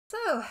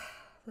So,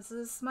 this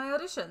is my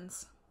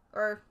auditions.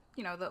 Or,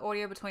 you know, the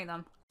audio between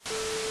them.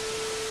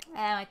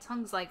 And my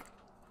tongue's like...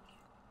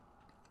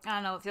 I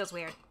don't know, it feels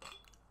weird.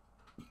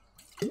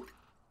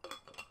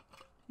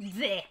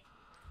 Bleh.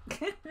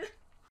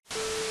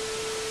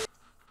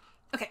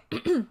 Okay.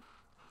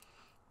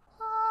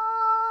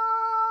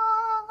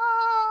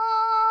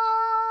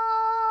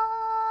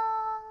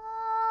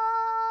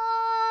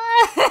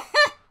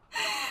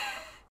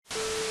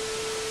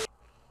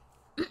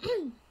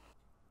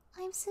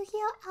 I'm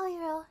Sugio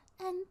Aoyuro,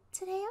 and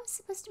today I was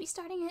supposed to be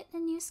starting at a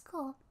new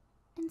school.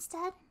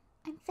 Instead,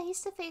 I'm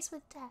face to face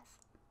with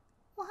death.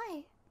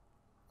 Why?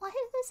 Why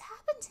did this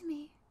happen to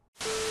me?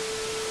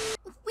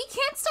 We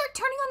can't start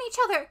turning on each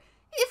other!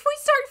 If we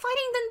start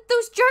fighting, then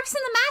those jerks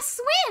in the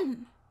masks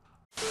win!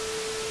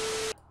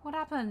 What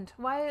happened?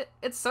 Why?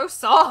 It's so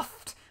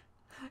soft!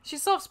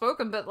 She's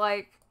soft-spoken, but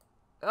like...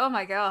 Oh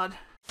my god.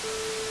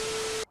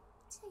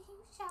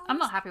 I'm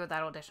not happy with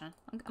that audition.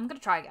 I'm gonna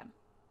try again.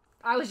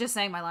 I was just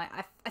saying my line.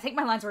 I think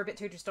my lines were a bit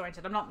too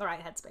disjointed. I'm not in the right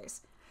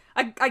headspace.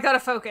 I gotta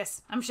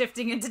focus. I'm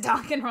shifting into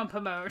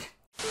Danganronpa mode.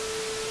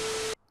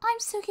 I'm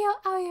Sugio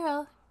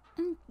Aoyuro,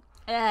 and...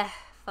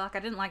 Fuck,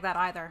 I didn't like that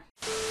either.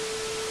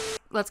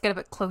 Let's get a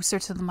bit closer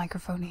to the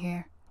microphone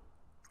here.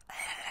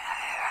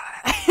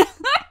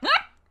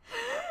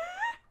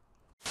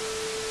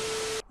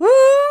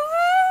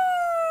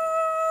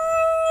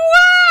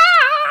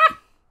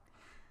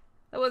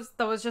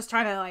 That was just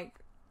trying to, like,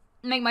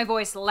 make my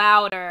voice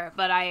louder,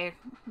 but I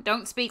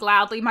don't speak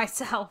loudly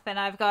myself, and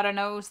I've got a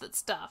nose that's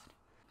stuffed.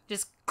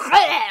 Just... We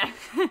can't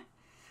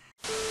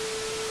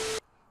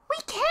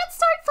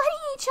start fighting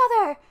each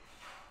other!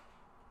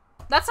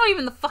 That's not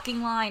even the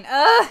fucking line.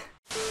 If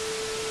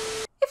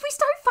we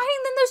start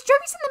fighting, then those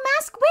jerks in the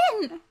mask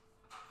win!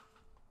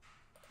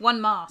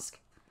 One mask.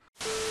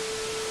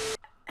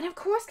 And of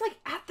course, like,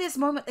 at this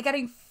moment, they're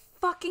getting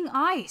fucking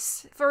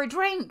ice for a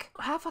drink.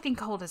 How fucking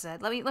cold is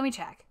it? Let me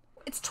check.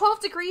 It's 12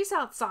 degrees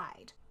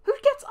outside. Who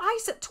gets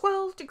ice at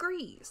 12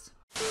 degrees?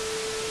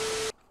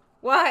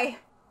 Why?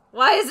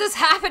 Why is this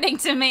happening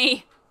to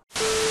me?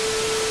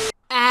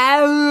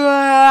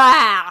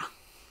 I'm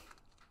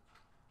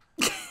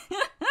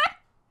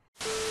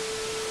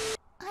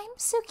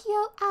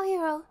Sugio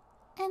Aoyuro,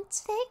 and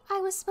today I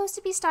was supposed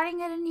to be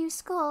starting at a new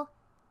school.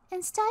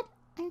 Instead,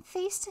 I'm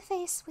face to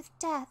face with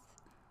death.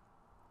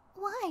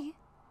 Why?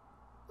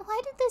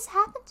 Why did this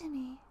happen to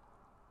me?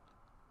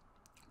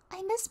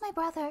 I miss my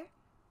brother.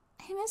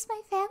 I miss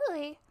my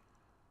family.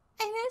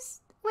 I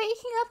miss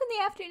waking up in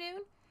the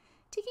afternoon,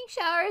 taking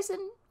showers,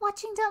 and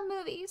watching dumb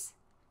movies.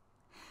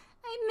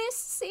 I miss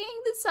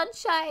seeing the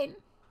sunshine.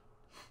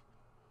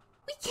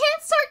 We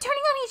can't start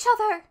turning on each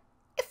other!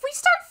 If we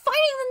start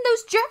fighting, then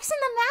those jerks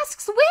in the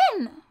masks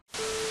win!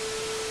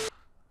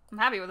 I'm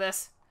happy with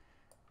this.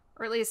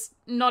 Or at least,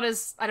 not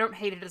as... I don't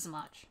hate it as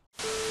much.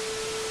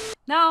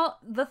 Now,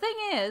 the thing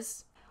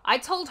is, I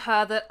told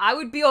her that I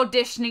would be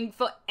auditioning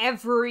for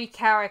every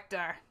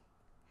character.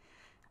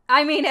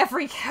 I mean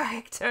every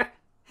character.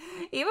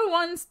 Even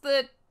ones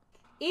that...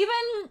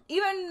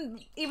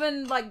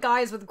 Even like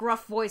guys with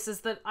gruff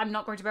voices that I'm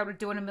not going to be able to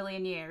do in a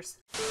million years.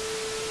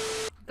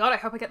 God, I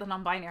hope I get the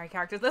non-binary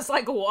characters. There's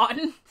like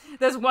one.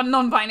 There's one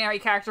non-binary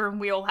character and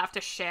we all have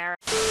to share.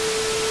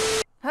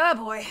 Oh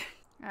boy.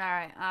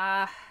 Alright,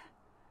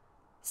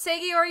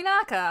 Seigi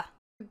Orinaka.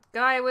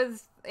 Guy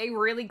with a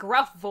really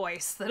gruff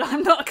voice that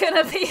I'm not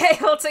gonna be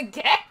able to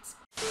get.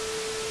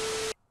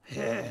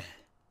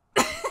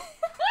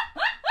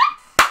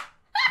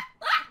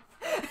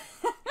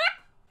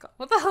 God,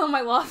 what the hell am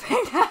I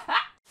laughing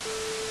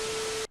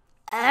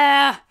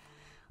at?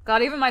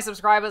 God, even my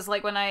subscribers,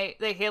 like, when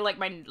they hear, like,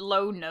 my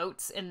low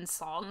notes in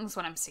songs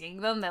when I'm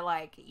singing them, they're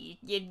like,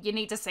 you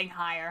need to sing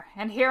higher.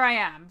 And here I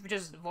am,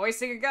 just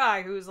voicing a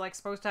guy who's, like,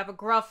 supposed to have a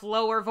gruff,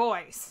 lower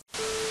voice.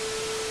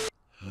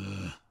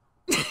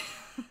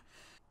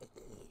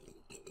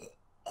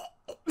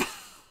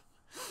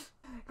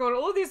 God,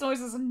 all of these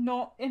noises are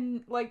not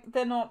in, like,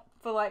 they're not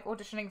for, like,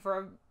 auditioning for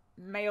a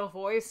male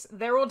voice.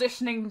 They're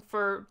auditioning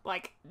for,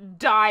 like,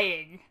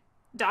 dying.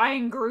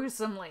 Dying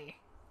gruesomely.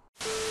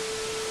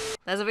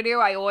 There's a video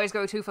I always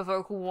go to for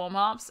vocal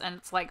warm-ups, and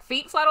it's like,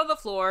 feet flat on the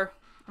floor.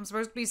 I'm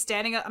supposed to be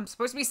standing up, I'm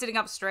supposed to be sitting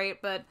up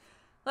straight, but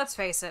let's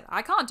face it,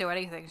 I can't do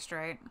anything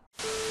straight.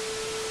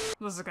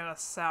 This is gonna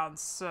sound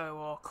so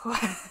awkward.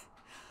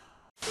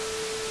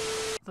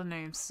 The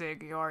name's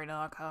Seigi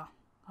Orinaka.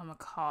 I'm a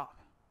cop.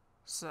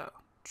 So,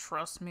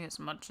 trust me as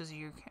much as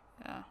you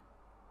can.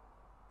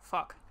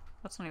 Fuck.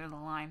 That's not even the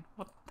line.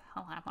 What the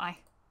hell am I?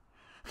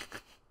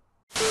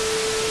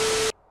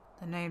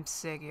 The name's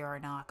Seigi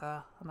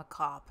Orinaka. I'm a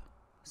cop.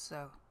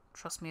 So,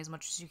 trust me as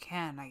much as you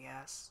can, I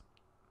guess.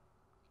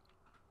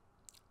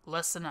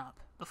 Listen up.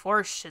 Before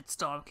a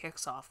shitstorm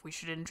kicks off, we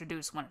should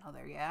introduce one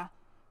another, yeah?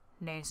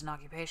 Names and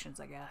occupations,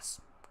 I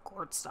guess.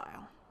 Court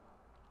style.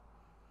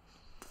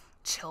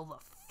 Chill the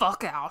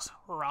fuck out,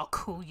 or I'll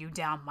cool you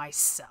down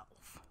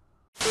myself.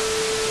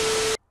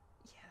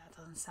 Yeah,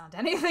 doesn't sound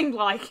anything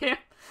like him.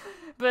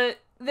 But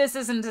this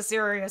isn't a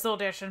serious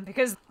audition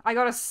because I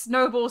got a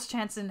snowball's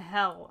chance in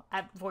hell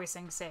at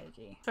voicing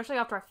Seiji. Especially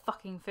after I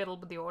fucking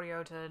fiddled with the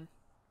audio to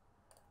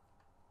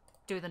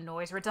do the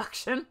noise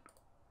reduction.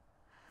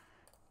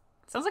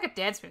 Sounds like a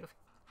dance move.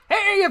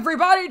 Hey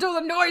everybody, do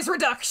the noise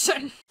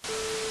reduction!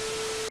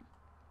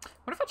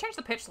 What if I change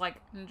the pitch, like,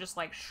 and just,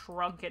 like,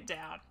 shrunk it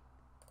down?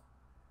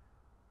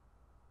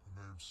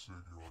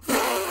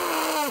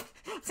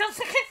 Sounds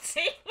like a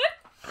demon!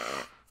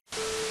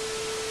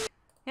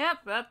 Yep,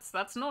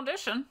 that's an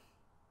audition.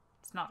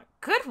 It's not a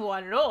good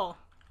one at all.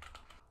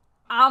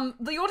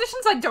 The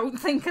auditions I don't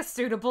think are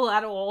suitable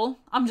at all.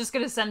 I'm just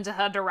gonna send to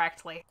her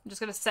directly. I'm just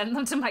gonna send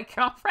them to my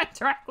girlfriend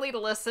directly to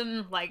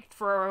listen, like,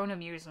 for her own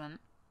amusement.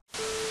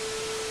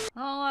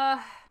 Well,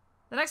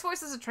 the next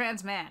voice is a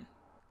trans man.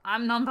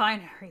 I'm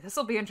non-binary.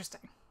 This'll be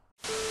interesting.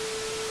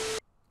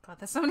 God,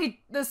 there's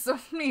so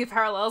many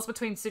parallels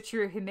between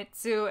Tsuchiru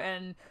Himitsu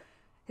and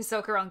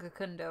Hisoka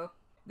Rangakundo.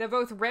 They're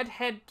both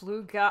redhead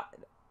blue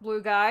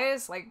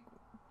guys, like,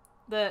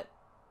 that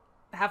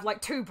have,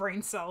 like, 2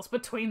 brain cells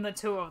between the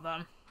 2 of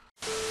them.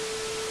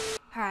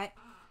 Alright.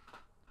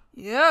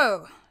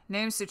 Yo,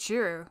 name's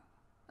Tsuchiru.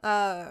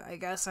 I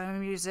guess I'm a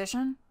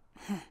musician?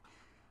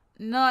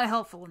 Not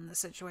helpful in this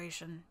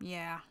situation,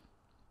 yeah.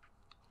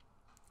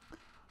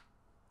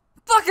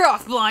 Fuck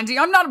off, Blondie!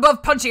 I'm not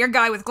above punching a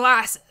guy with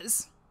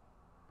glasses!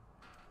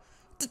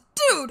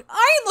 Dude,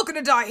 I ain't looking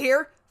to die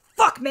here!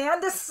 Fuck, man,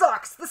 this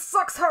sucks! This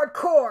sucks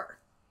hardcore!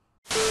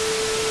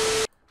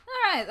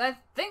 Alright, I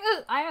think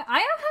that I am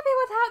happy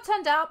with how it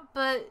turned out,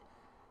 but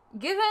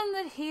given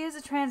that he is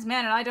a trans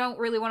man and I don't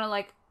really want to,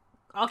 like,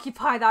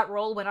 occupy that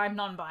role when I'm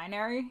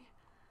non-binary,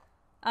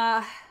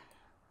 I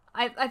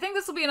think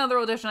this will be another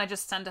audition I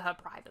just send to her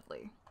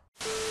privately.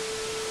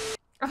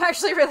 I'm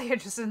actually really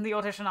interested in the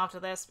audition after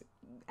this,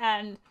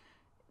 and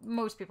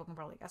most people can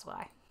probably guess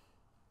why.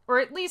 Or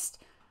at least,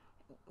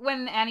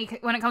 when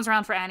it comes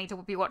around for Annie to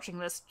be watching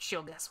this,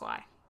 she'll guess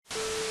why.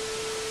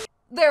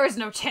 There is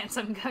no chance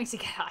I'm going to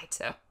get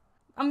Aito.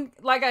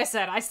 Like I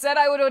said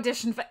I would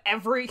audition for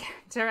every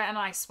character, and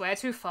I swear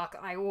to fuck,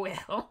 I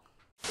will.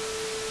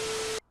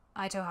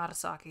 Aito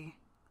Harasaki,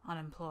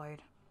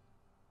 unemployed.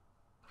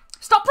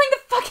 Stop playing the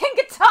fucking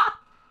guitar!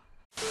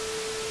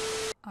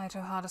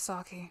 Aito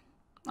Harasaki,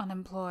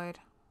 unemployed.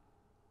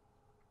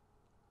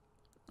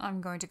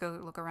 I'm going to go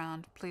look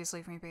around. Please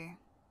leave me be.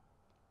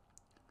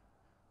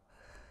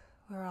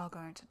 We're all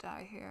going to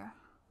die here.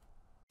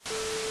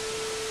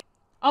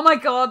 Oh my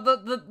god,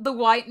 the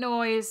white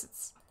noise.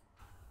 It's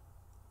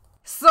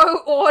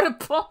so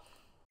audible.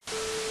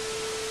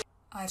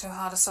 Aito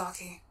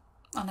Harasaki,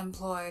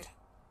 unemployed.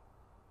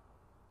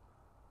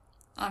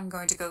 I'm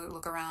going to go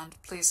look around.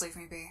 Please leave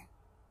me be.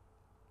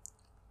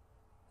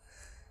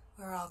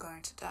 We're all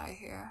going to die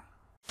here.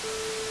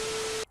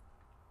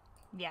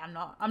 Yeah,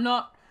 I'm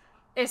not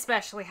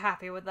especially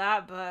happy with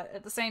that, but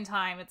at the same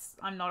time,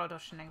 I'm not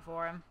auditioning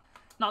for him.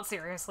 Not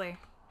seriously.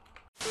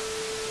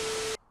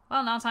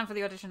 Well, now time for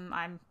the audition.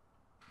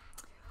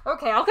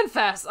 Okay, I'll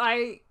confess,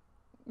 I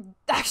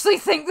actually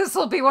think this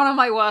will be one of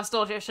my worst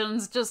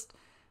auditions, just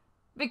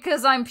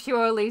because I'm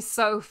purely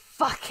so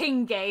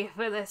fucking gay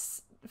for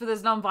this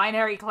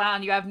non-binary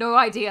clown. You have no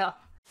idea.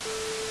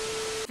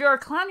 If you're a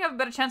clown, you have a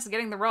better chance of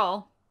getting the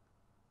role.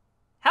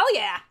 Hell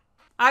yeah!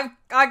 I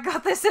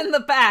got this in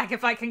the bag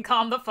if I can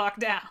calm the fuck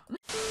down.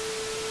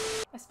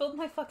 I spilled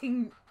my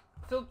fucking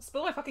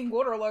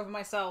water all over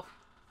myself.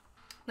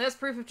 There's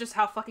proof of just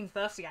how fucking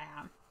thirsty I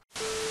am.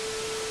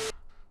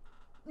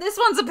 This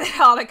one's a bit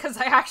harder because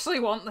I actually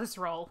want this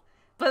role.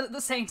 But at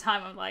the same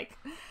time, I'm like,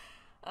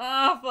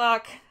 oh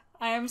fuck,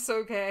 I am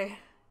so gay.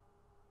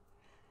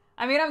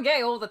 I mean, I'm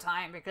gay all the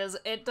time because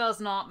it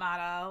does not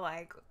matter,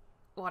 like,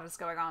 what is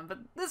going on, but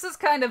this is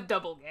kind of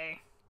double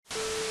gay.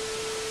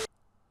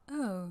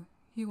 Oh,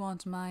 you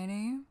want my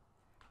name?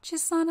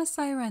 Chisana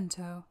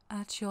Sirento,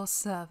 at your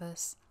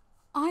service.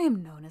 I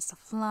am known as the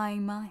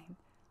Flying Mime.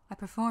 I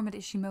perform at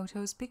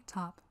Ishimoto's Big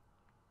Top.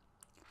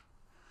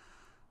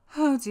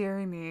 Oh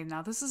dearie me,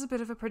 now this is a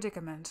bit of a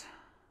predicament.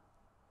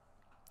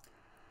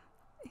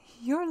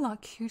 You're a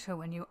lot cuter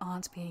when you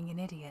aren't being an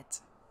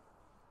idiot.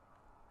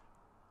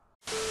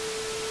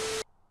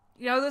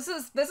 You know, this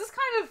is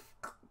kind of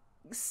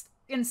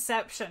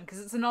Inception, because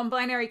it's a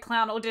non-binary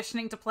clown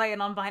auditioning to play a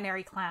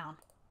non-binary clown.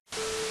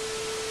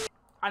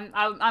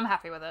 I'm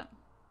happy with it.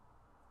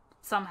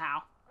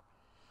 Somehow.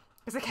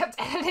 Because I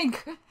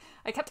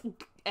kept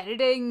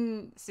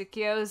editing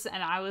Tsukio's,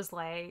 and I was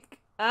like,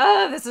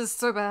 this is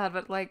so bad,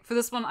 but like, for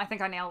this one, I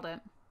think I nailed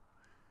it.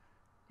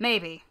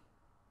 Maybe.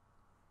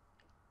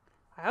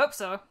 I hope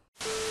so.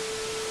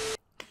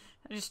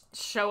 I just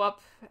show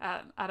up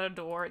at a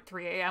door at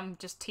 3 AM,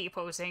 just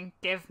T-posing,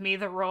 give me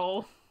the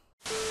role.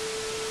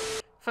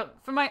 For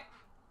my...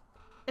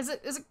 Is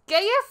it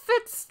gay if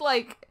it's,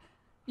 like,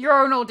 your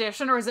own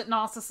audition, or is it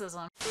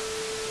narcissism?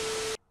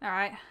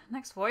 Alright,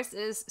 next voice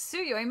is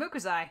Tsuyoi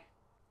Mukuzai.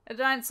 A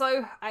giant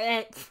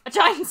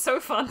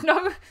sofa,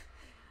 no.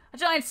 A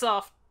giant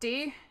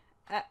softie,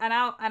 an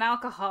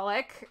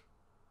alcoholic,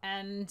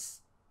 and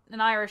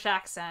an Irish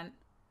accent.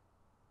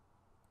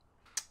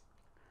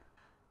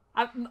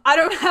 I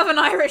don't have an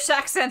Irish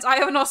accent, I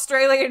have an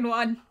Australian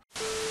one.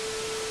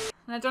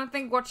 And I don't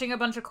think watching a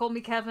bunch of Call Me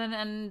Kevin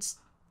and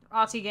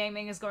RT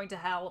Gaming is going to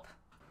help.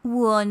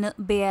 One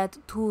bad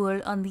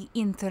tool on the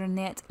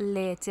internet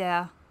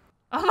later.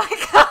 Oh my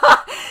god!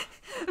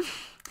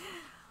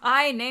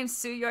 I named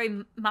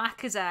Suyoi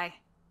Makazai.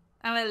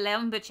 I'm a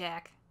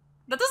lumberjack.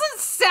 That doesn't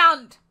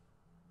sound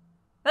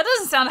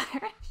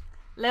Irish.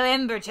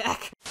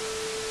 Lumberjack.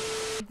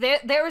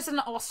 There is an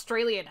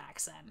Australian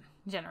accent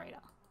generator.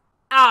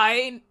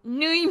 I'm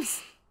Suyoi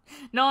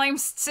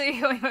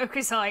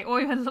Makazai.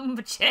 I'm a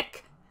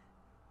lumberjack.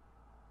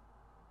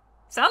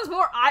 Sounds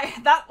more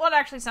that one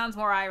actually sounds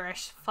more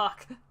Irish.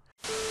 Fuck.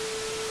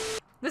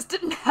 This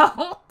didn't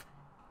help.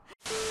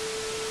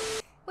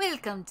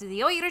 Welcome to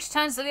the Irish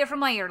translator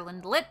from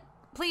Ireland.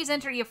 Please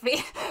enter your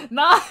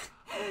Nah.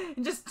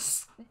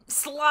 Just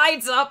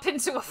slides up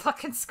into a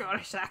fucking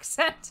Scottish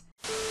accent.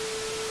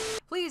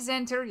 Please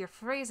enter your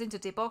phrase into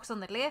the box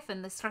on the left,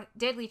 and the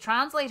deadly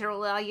translator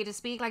will allow you to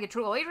speak like a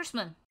true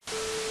Irishman.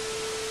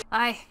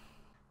 God,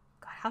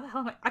 how the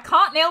hell am I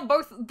can't nail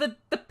both the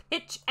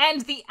pitch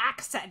and the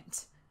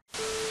accent.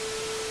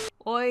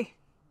 Oi,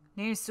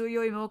 name's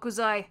Suyoi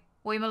Mokuzai.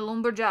 I'm a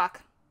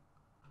lumberjack.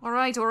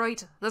 Alright,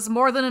 that's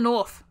more than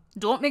enough.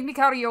 Don't make me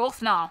carry you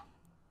off now.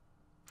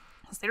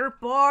 Is there a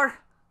bar?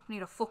 I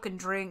need a fucking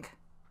drink.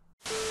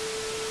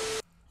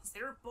 Is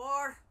there a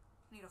bar?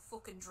 I need a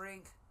fucking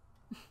drink.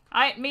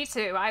 Me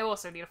too. I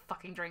also need a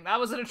fucking drink. That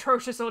was an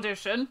atrocious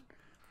audition.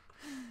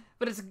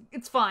 But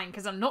it's fine,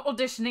 because I'm not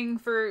auditioning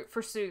for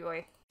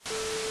Suyoi.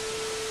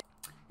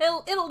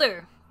 It'll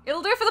do.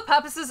 It'll do for the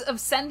purposes of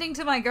sending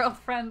to my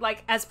girlfriend,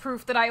 like, as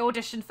proof that I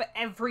auditioned for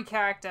every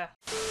character.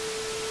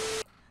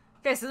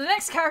 Okay, so the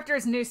next character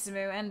is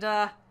Nusumu, and,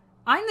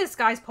 I'm this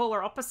guy's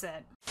polar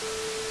opposite.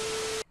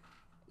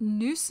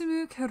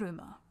 Nusumu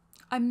Karuma.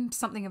 I'm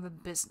something of a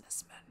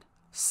businessman.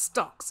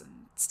 Stocks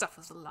and stuff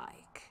of the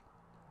like.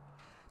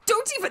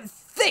 Don't even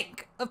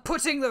think of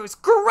putting those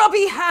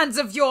grubby hands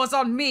of yours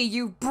on me,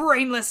 you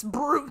brainless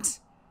brute!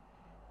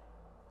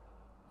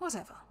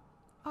 Whatever.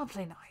 I'll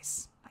play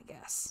nice, I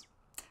guess.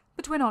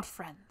 But we're not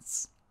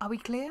friends. Are we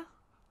clear?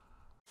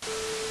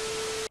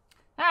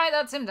 Alright,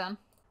 that's him done.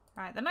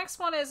 Alright, the next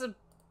one is a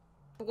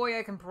boy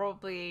I can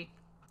probably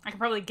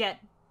get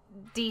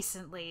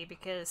decently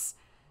because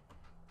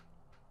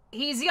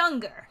he's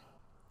younger.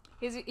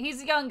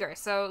 He's younger,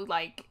 so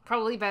like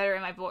probably better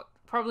in my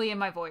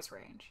voice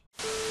range.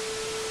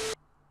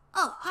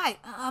 Oh, hi.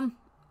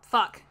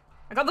 Fuck.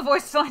 I got the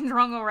voice line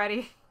wrong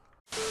already.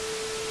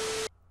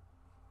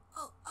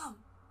 Oh,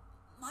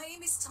 my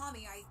name is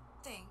Tommy, I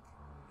think.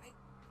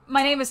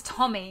 My name is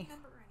Tommy. I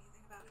don't remember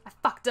anything about it. I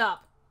fucked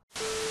up.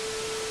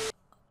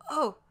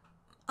 Oh,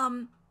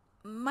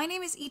 my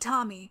name is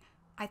Itami,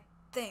 I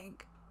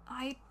think.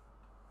 I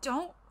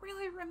don't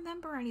really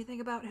remember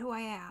anything about who I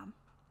am.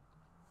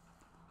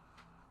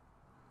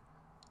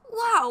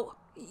 Wow,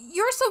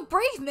 you're so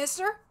brave,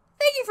 mister.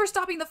 Thank you for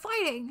stopping the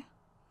fighting.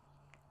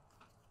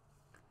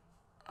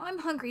 I'm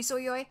hungry,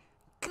 Suyoi.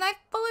 Can I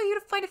follow you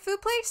to find a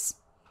food place?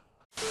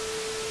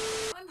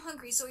 I'm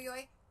hungry,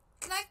 Suyoi.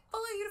 Can I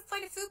follow you to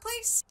find a food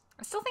place?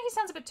 I still think he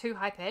sounds a bit too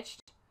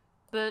high-pitched,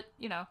 but,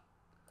 you know,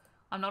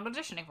 I'm not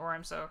auditioning for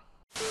him, so...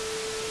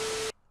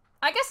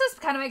 I guess this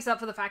kind of makes up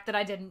for the fact that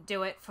I didn't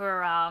do it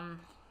for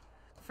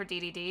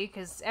DDD,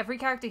 because every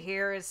character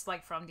here is,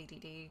 like, from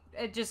DDD.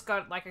 It just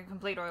got, like, a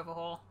complete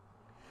overhaul.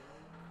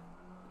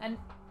 And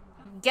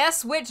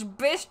guess which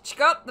bitch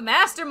got the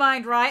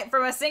mastermind right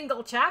from a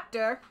single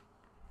chapter?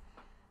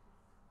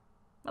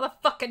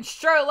 Motherfucking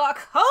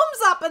Sherlock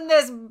Holmes up in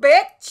this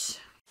bitch!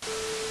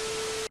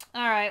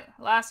 Alright,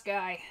 last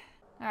guy.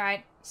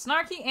 Alright,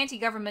 snarky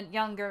anti-government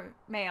younger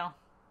male.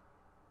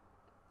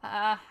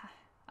 I'm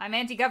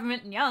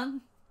anti-government and young.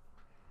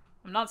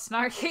 I'm not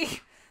snarky.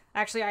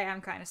 Actually, I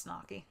am kind of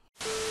snarky.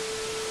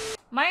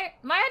 My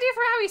idea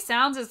for how he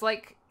sounds is,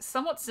 like,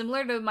 somewhat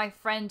similar to my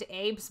friend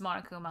Abe's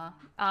Monokuma.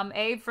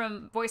 Abe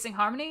from Voicing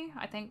Harmony,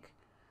 I think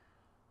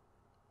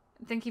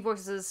he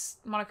voices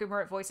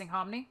Monokuma at Voicing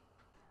Harmony.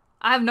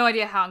 I have no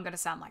idea how I'm gonna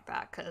sound like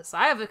that, because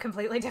I have a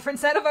completely different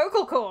set of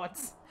vocal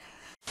cords.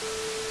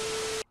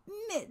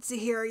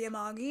 Mitsuhiro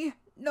Yamagi,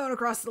 known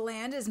across the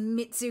land as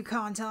Mitsu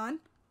Kantan.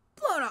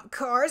 Blown up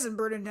cars and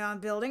burning down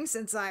buildings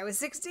since I was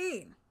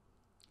 16.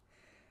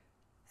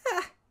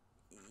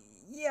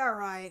 Yeah,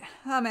 right.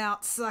 I'm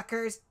out,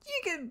 suckers.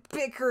 You can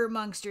bicker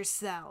amongst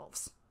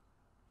yourselves.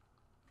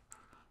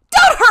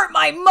 Don't hurt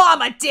my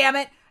mama, damn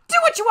it! Do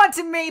what you want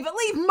to me, but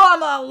leave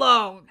mama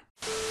alone!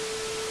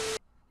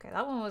 Okay,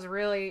 that one was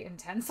really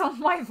intense on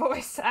my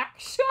voice,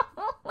 actually.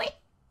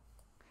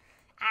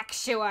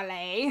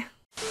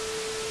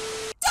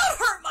 Don't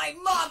hurt my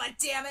mama,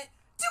 damn it!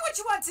 Do what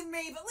you want to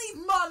me, but leave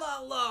mama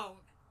alone!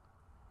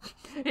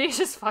 He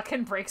just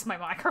fucking breaks my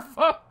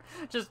microphone.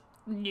 Just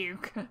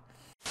nuke.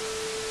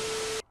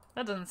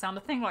 That doesn't sound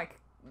a thing like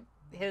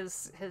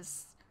his...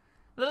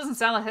 That doesn't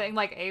sound a thing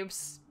like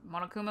Abe's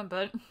Monokuma,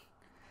 but...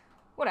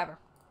 whatever.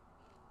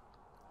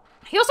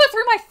 He also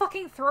threw my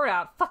fucking throat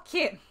out. Fuck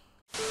you.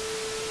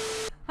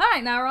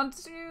 Alright, now we're on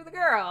to the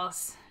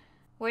girls.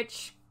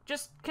 Which,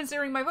 just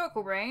considering my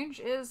vocal range,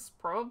 is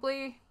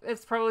probably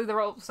the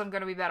roles I'm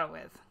gonna be better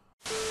with.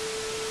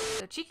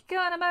 So Chikiko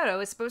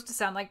Anamoto is supposed to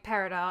sound like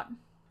Peridot.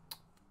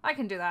 I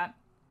can do that.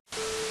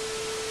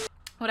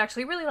 Would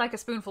actually really like a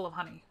spoonful of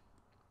honey.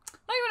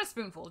 Not even a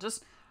spoonful,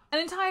 just an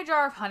entire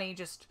jar of honey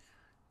just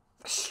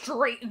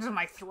straight into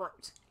my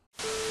throat.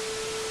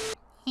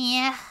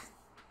 Yeah,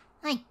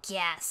 I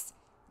guess.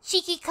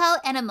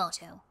 Chikiko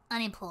Enomoto,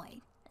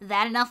 unemployed.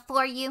 That enough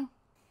for you?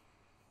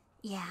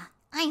 Yeah,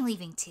 I'm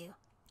leaving too.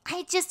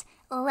 I just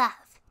love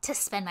to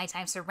spend my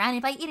time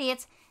surrounded by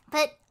idiots,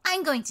 but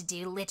I'm going to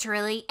do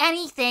literally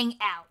anything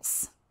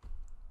else.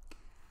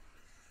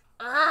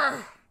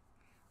 Ugh.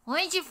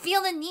 Why did you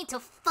feel the need to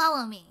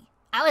follow me?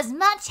 I was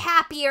much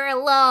happier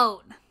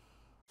alone.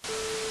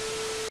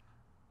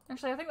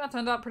 Actually, I think that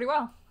turned out pretty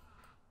well.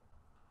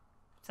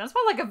 Sounds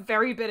more like a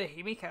very bit of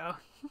Himiko.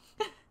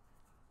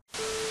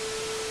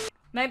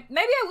 Maybe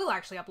I will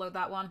actually upload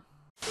that one.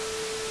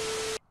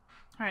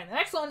 Alright, the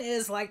next one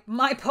is like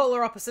my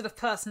polar opposite of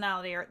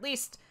personality, or at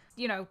least,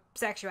 you know,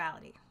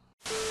 sexuality.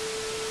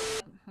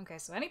 Okay,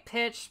 so any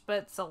pitch,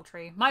 but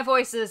sultry. My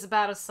voice is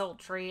about as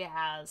sultry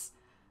as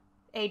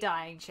a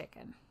dying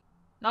chicken.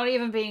 Not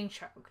even being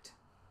choked.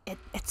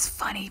 It's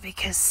funny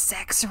because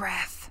sex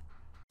ref.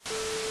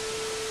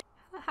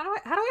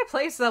 How do I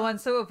place that one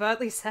so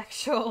overtly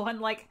sexual when,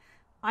 like,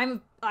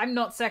 I'm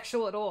not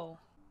sexual at all?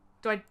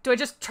 Do I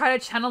just try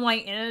to channel my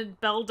inner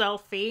Belle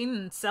Delphine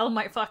and sell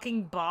my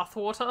fucking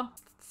bathwater?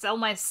 Sell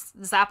my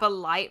Zappa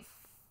light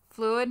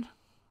fluid?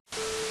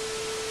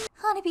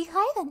 Honeybee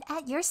Hyven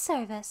at your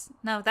service.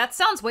 No, that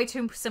sounds way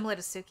too similar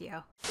to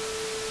Tsukio.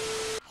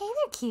 Hey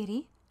there,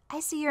 cutie. I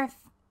see you're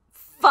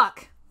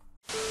Fuck!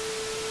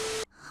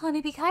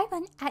 Honeybee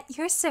Hyven at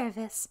your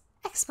service.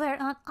 Expert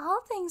on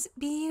all things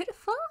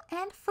beautiful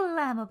and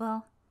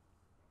flammable.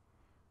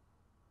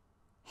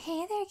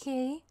 Hey there,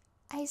 cutie.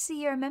 I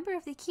see you're a member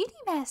of the Cutie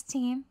Mask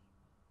team.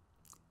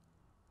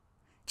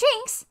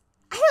 Drinks?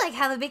 I like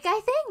how the big guy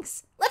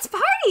thinks. Let's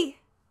party!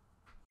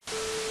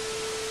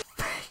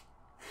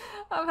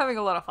 I'm having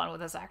a lot of fun with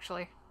this,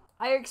 actually.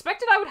 I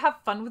expected I would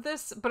have fun with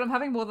this, but I'm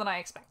having more than I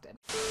expected.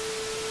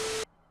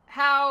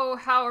 How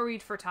are we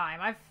for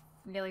time? I've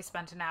nearly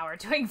spent an hour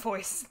doing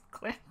voice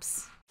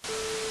clips.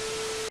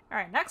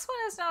 Alright, next one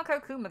is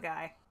Naoko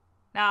Kumagai.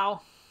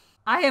 Now,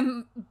 I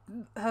am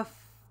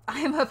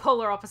her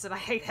polar opposite. I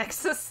hate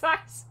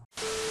exercise.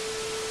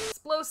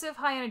 Explosive,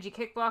 high-energy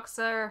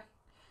kickboxer.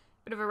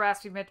 Bit of a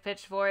raspy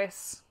mid-pitch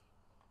voice.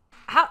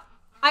 I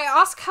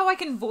ask how I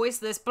can voice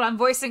this, but I'm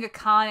voicing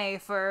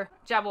Akane for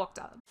Jabberwock.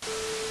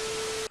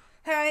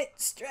 Alright,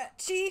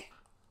 stretchy.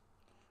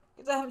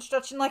 Because I haven't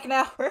stretched in like an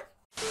hour.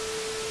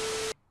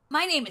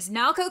 My name is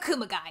Naoko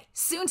Kumagai,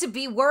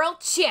 soon-to-be world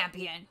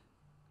champion.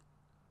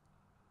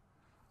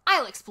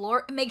 I'll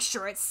explore and make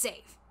sure it's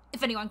safe.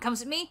 If anyone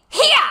comes at me,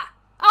 hiya!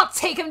 I'll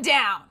take him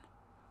down!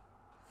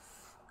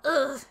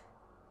 Ugh.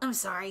 I'm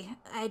sorry.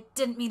 I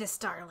didn't mean to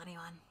startle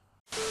anyone.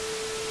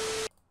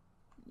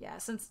 Yeah,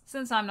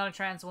 since I'm not a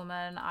trans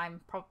woman,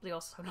 I'm probably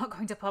also not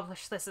going to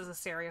publish this as a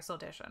serious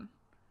audition.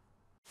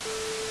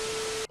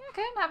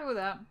 Okay, I'm happy with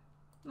that.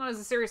 Not as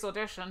a serious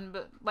audition,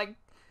 but, like...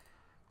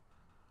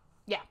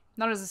 Yeah,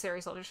 not as a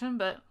serious audition,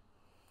 but...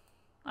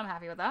 I'm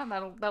happy with that.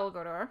 That'll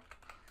go to her.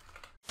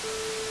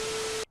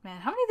 Man,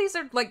 how many of these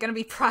are, like, gonna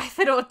be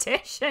private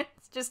auditions?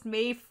 Just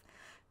me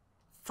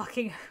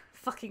fucking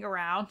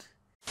around.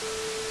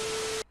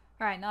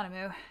 Alright,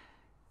 Nanamu.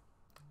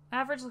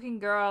 Average-looking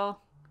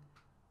girl.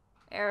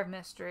 Air of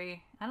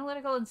mystery.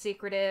 Analytical and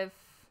secretive.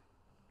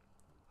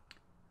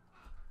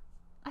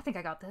 I think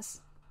I got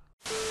this.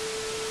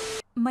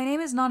 My name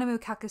is Nanamu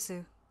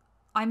Kakusu.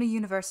 I'm a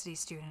university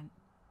student.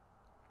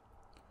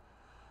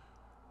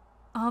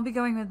 I'll be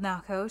going with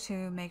Naoko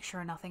to make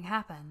sure nothing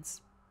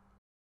happens.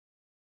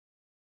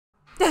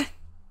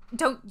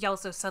 Don't yell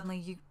so suddenly,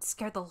 you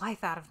scared the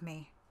life out of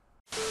me.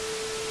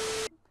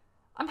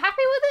 I'm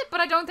happy with it, but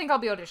I don't think I'll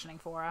be auditioning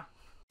for her.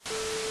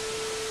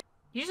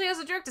 Usually has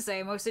a joke to say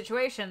in most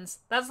situations.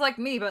 That's like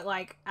me, but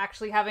like,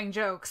 actually having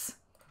jokes.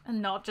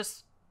 And not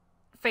just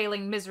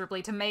failing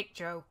miserably to make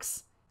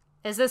jokes.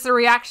 Is this a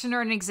reaction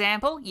or an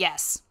example?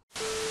 Yes.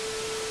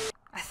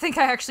 I think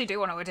I actually do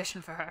want to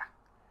audition for her.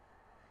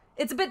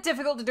 It's a bit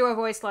difficult to do a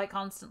voice like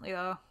constantly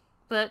though,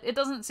 but it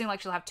doesn't seem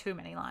like she'll have too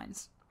many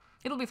lines.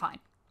 It'll be fine.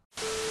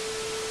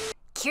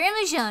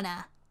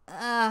 Kirimajona.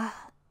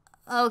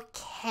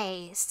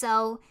 Okay,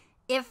 so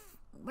if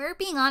we're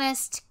being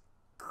honest,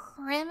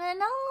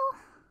 criminal?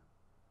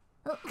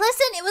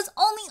 Listen, it was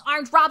only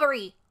armed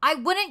robbery. I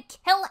wouldn't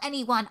kill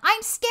anyone.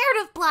 I'm scared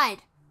of blood.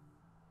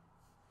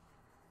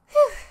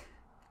 Whew.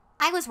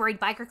 I was worried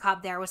biker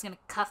cop there was gonna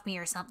cuff me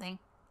or something.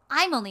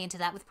 I'm only into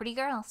that with pretty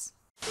girls.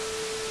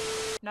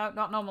 No,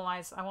 not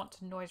normalize. I want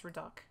to noise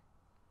reduc.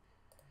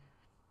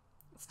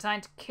 It's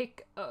time to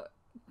kick the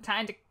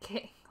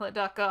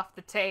duck off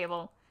the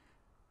table.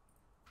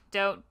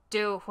 Don't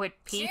do it with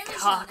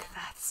Peacock.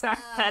 That's our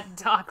pet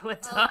dog,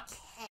 Leduc.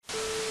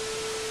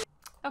 Okay.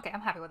 Okay,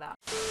 I'm happy with that.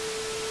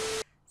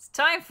 It's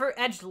time for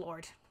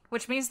Edgelord,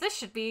 which means this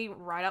should be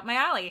right up my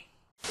alley.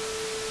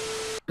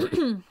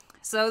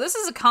 So this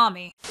is a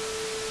kami.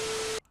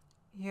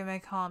 You may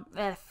call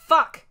me.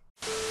 Fuck!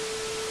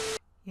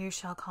 You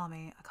shall call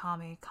me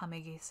Akami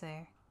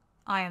Kamigise.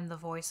 I am the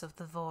voice of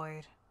the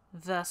void,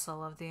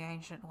 vessel of the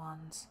ancient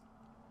ones.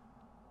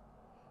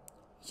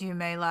 You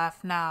may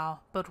laugh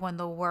now, but when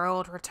the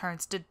world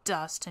returns to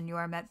dust and you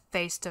are met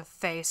face to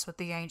face with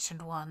the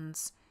ancient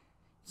ones,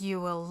 you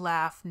will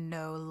laugh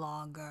no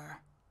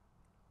longer.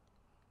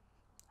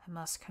 I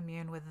must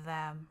commune with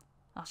them.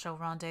 I shall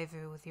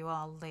rendezvous with you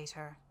all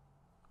later.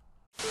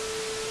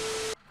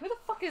 Who the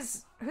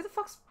fuck's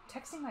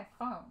texting my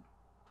phone?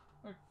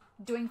 Or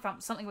doing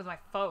something with my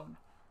phone?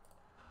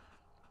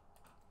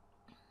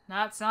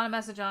 No, it's not a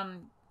message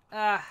on...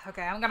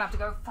 okay, I'm gonna have to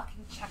go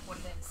fucking check what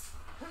it is.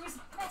 Who's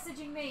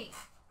messaging me?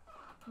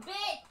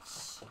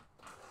 Bitch!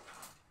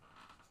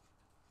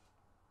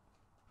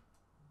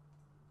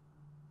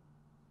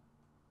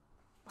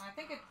 I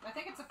think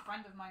it's a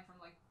friend of mine from,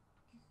 like,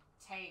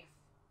 TAFE.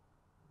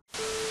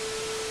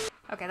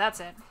 Okay, that's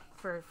it.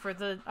 For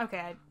the...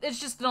 Okay, it's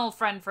just an old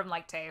friend from,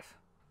 like, TAFE.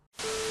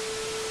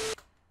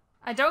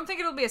 I don't think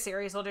it'll be a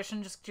serious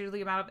audition, just due to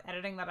the amount of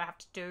editing that I have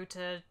to do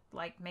to,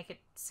 like, make it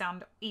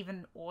sound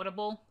even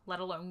audible, let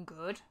alone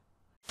good.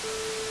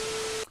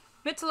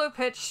 Mid to low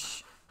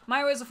pitch.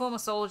 Mayo is a former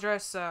soldier,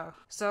 so,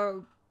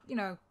 you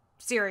know,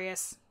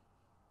 serious.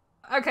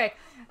 Okay,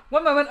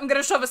 one moment, I'm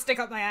gonna shove a stick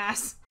up my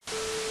ass.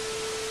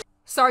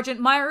 Sergeant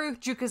Myru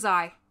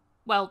Jukazai.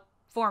 Well,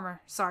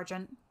 former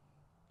sergeant.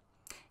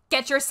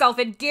 Get yourself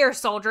in gear,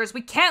 soldiers.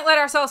 We can't let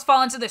ourselves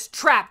fall into this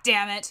trap,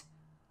 damn it.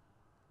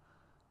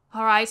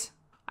 Alright,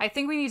 I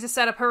think we need to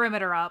set a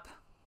perimeter up.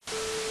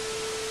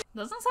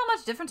 Doesn't sound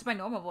much different to my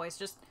normal voice,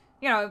 just,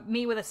 you know,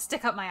 me with a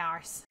stick up my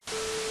arse.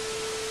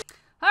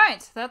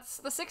 Alright, that's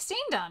the 16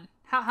 done.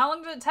 How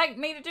long did it take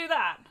me to do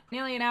that?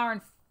 Nearly an hour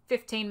and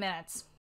 15 minutes.